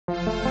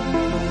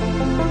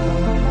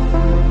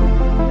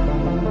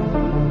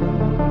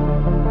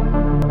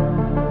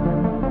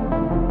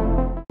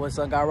What's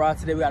up, guy Rod?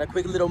 Today we got a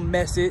quick little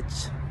message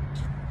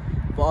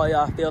for all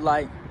y'all feel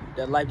like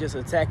that life just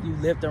attack you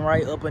left and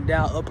right, up and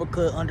down,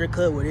 uppercut,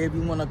 undercut, whatever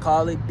you want to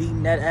call it,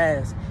 beating that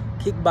ass,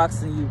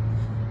 kickboxing you.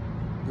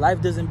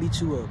 Life doesn't beat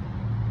you up.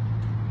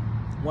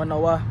 Wanna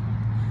know why?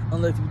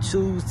 Unless you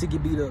choose to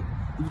get beat up.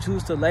 If you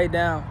choose to lay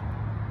down,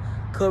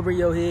 cover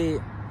your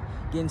head,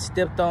 getting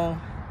stepped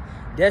on,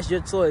 that's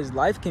your choice.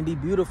 Life can be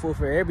beautiful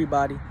for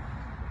everybody.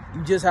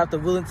 You just have to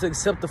be willing to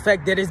accept the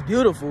fact that it's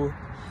beautiful.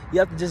 You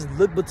have to just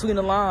look between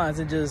the lines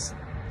and just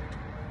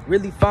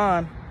really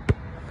find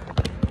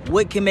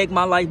what can make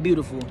my life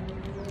beautiful.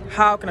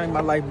 How can I make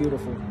my life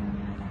beautiful?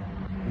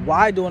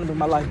 Why do I want to make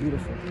my life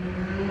beautiful?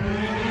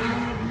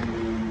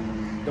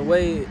 The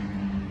way,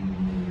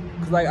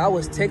 cause like I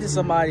was texting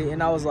somebody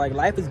and I was like,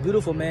 life is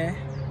beautiful, man.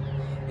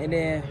 And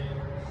then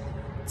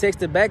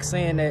texted back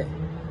saying that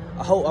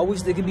I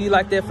wish it could be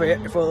like that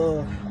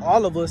for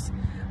all of us.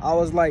 I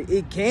was like,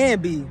 it can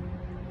be.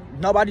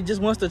 Nobody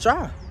just wants to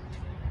try.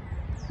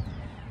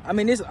 I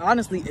mean, it's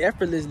honestly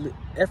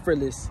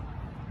effortless.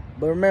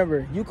 But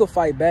remember, you could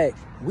fight back.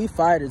 We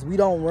fighters. We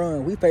don't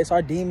run. We face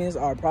our demons,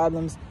 our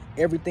problems,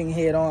 everything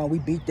head on. We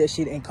beat that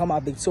shit and come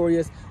out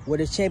victorious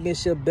with a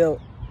championship belt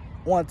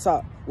on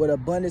top with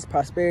abundance,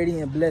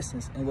 prosperity, and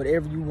blessings and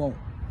whatever you want.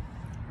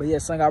 But yeah,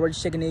 son, I already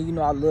checking in. You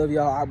know I love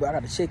y'all. I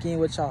got to check in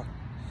with y'all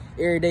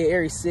every day,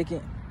 every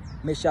second.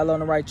 Make sure y'all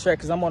on the right track,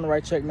 because I'm on the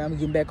right track, man. I'm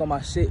getting back on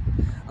my shit.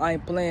 I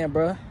ain't playing,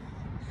 bro.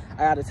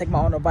 I got to take my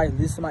own advice,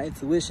 listen to my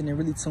intuition, and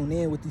really tune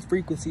in with these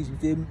frequencies, you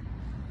feel me?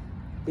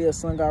 Yeah,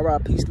 son, God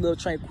ride. Peace, love,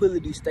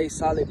 tranquility. Stay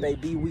solid,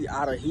 baby. We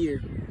out of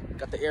here.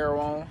 Got the arrow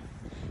on.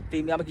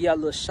 Feel me? I'm going to give y'all a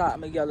little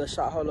shot.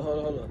 Hold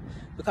up.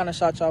 What kind of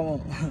shot y'all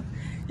want?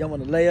 Y'all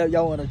want to lay up?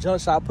 Y'all want a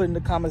jump shot? Put in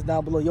the comments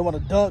down below. Y'all want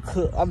to dunk?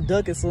 I'm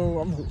dunking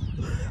soon.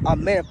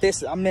 I'm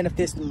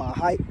manifesting my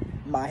height,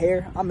 my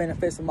hair. I'm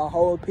manifesting my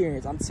whole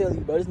appearance. I'm telling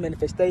you, bro, this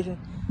manifestation,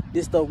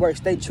 this stuff works.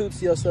 Stay true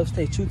to yourself.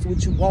 Stay true to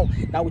what you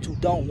want, not what you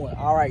don't want.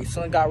 All right,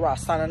 son, got rock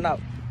signing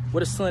out.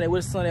 What a Sunday.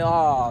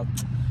 Oh,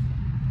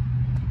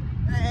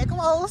 man, come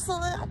on,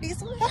 son. I need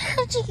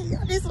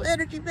some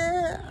energy,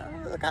 man.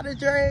 I got a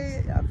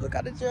drain.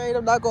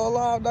 I'm not gonna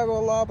lie,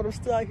 but I'm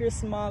still out here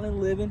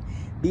smiling, living,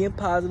 being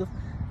positive,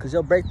 because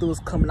your breakthrough is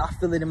coming. I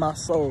feel it in my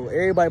soul.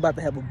 Everybody about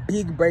to have a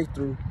big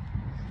breakthrough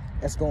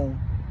that's gonna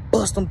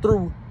bust them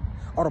through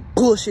all the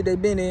bullshit they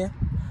been in,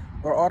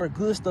 or all the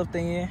good stuff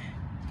they in.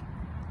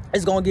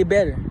 It's gonna get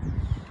better.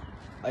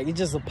 Like, it's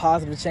just a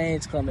positive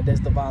change coming that's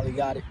divinely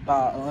got it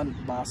by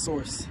a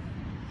source.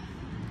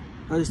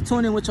 Now just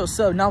tune in with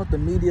yourself, not with the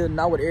media,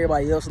 not with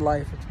everybody else's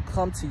life.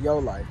 Come to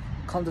your life.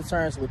 Come to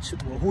terms with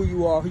who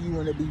you are, who you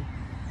want to be,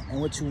 and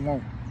what you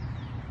want.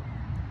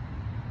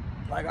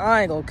 Like,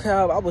 I ain't gonna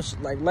cap. I was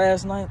like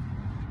last night,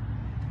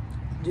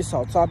 just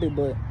off topic,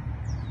 but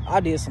I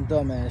did some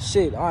dumb ass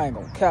shit. I ain't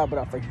gonna cap, but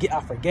I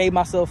forgave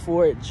myself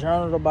for it,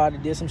 journaled about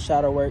it, did some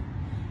shadow work.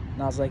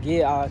 And I was like,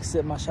 yeah, I'll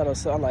accept my shadow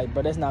self. I'm like,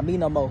 but that's not me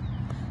no more.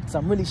 So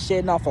I'm really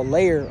shedding off a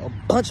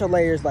bunch of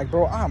layers. Like,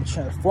 bro, I'm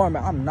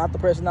transforming. I'm not the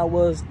person I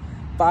was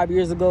 5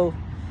 years ago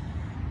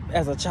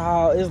as a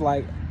child. It's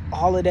like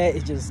all of that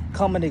is just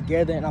coming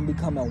together, and I'm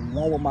becoming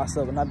one with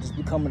myself, and I'm just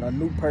becoming a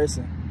new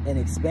person and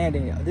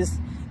expanding. This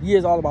year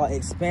is all about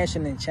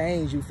expansion and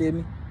change, you feel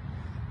me?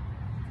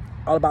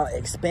 All about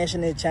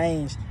expansion and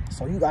change.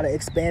 So you gotta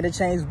expand and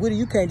change with it.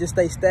 You can't just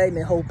stay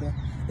stagnant hoping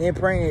and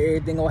praying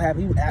everything gonna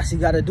happen. You actually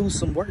gotta do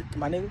some work,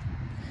 my nigga.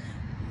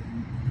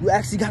 You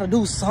actually gotta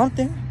do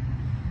something.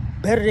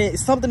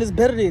 Something is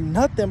better than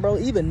nothing, bro.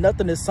 Even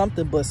nothing is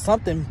something, but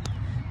something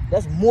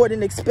that's more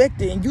than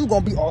expected, and you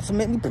gonna be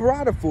ultimately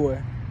proud for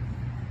it.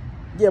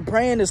 Yeah,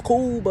 praying is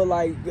cool, but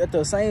like at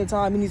the same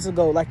time, you need to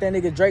go, like that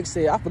nigga Drake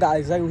said. I forgot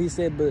exactly what he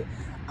said, but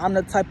I'm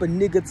the type of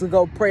nigga to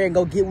go pray and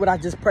go get what I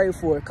just prayed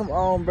for. Come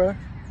on, bro.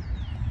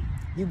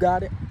 You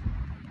got it.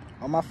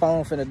 On my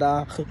phone finna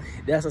die.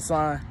 That's a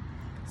sign.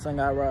 Son,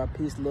 God ride.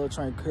 Peace, love,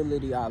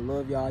 tranquility. I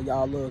love y'all.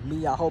 Y'all love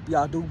me. I hope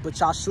y'all do, but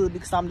y'all should,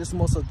 because I'm just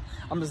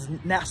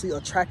naturally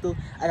attractive.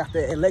 I got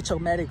the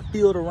electromagnetic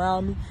field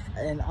around me,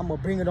 and I'm gonna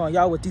bring it on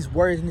y'all with these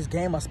words in this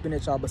game I spin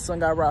at y'all. But Son,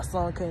 God ride.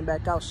 Sun came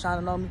back out,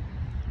 shining on me.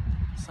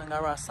 Son,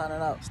 God ride, signing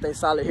out. Stay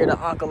solid here, the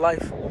Anchor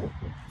Life.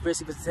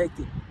 Fiercely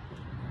protected.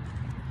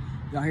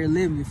 Y'all here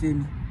living, you feel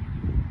me?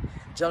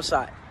 Jump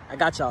shot. I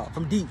got y'all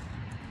from deep.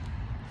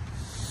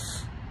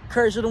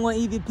 Courage of the one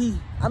EVP.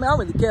 I mean, I don't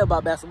really care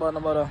about basketball no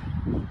more though.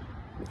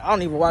 I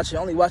don't even watch it. I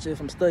only watch it if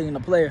I'm studying the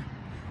player.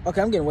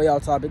 Okay, I'm getting way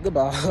off topic.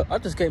 Goodbye. I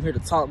just came here to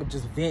talk and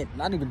just vent.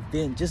 Not even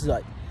vent, just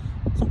like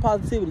some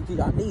positivity, because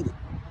I need it.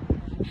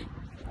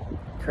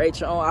 Create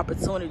your own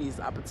opportunities.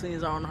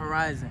 Opportunities are on the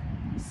horizon.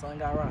 Sun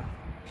got right.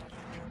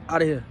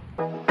 Out of here.